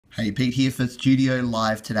Hey, Pete here for Studio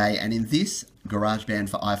Live today, and in this GarageBand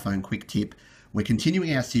for iPhone quick tip, we're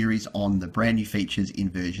continuing our series on the brand new features in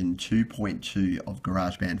version 2.2 of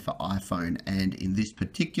GarageBand for iPhone. And in this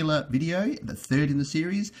particular video, the third in the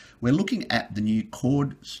series, we're looking at the new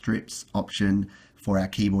chord strips option for our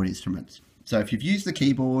keyboard instruments. So if you've used the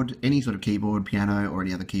keyboard, any sort of keyboard, piano, or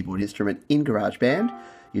any other keyboard instrument in GarageBand,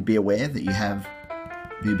 you'd be aware that you have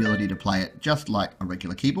the ability to play it just like a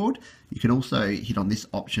regular keyboard. You can also hit on this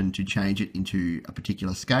option to change it into a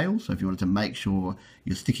particular scale. So if you wanted to make sure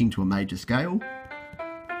you're sticking to a major scale,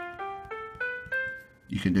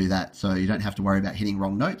 you can do that. So you don't have to worry about hitting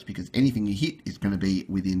wrong notes because anything you hit is going to be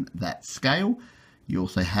within that scale. You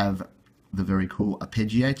also have the very cool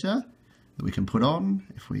arpeggiator that we can put on.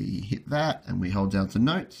 If we hit that and we hold down some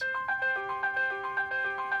notes,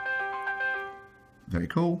 very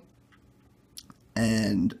cool.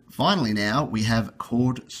 And finally now we have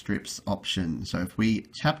chord strips option. So if we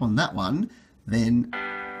tap on that one, then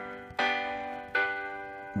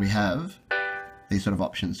we have these sort of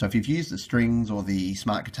options. So if you've used the strings or the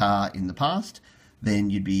smart guitar in the past, then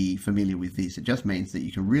you'd be familiar with this. It just means that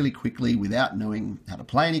you can really quickly, without knowing how to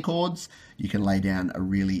play any chords, you can lay down a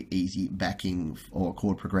really easy backing or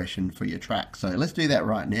chord progression for your track. So let's do that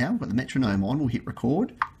right now. With the metronome on, we'll hit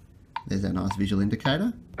record. There's our nice visual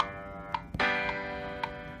indicator.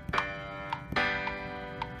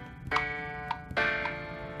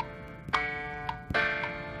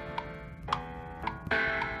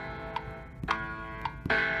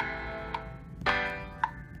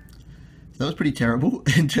 That was pretty terrible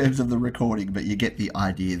in terms of the recording, but you get the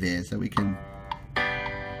idea there. So we can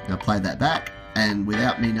now play that back, and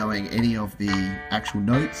without me knowing any of the actual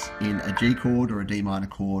notes in a G chord or a D minor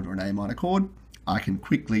chord or an A minor chord, I can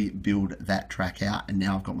quickly build that track out, and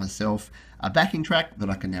now I've got myself a backing track that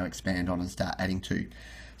I can now expand on and start adding to.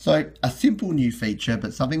 So a simple new feature,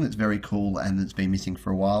 but something that's very cool and that's been missing for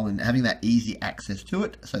a while, and having that easy access to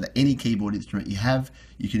it so that any keyboard instrument you have,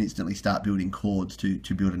 you can instantly start building chords to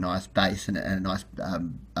build a nice bass and a nice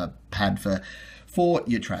pad for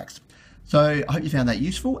your tracks. So I hope you found that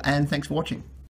useful, and thanks for watching.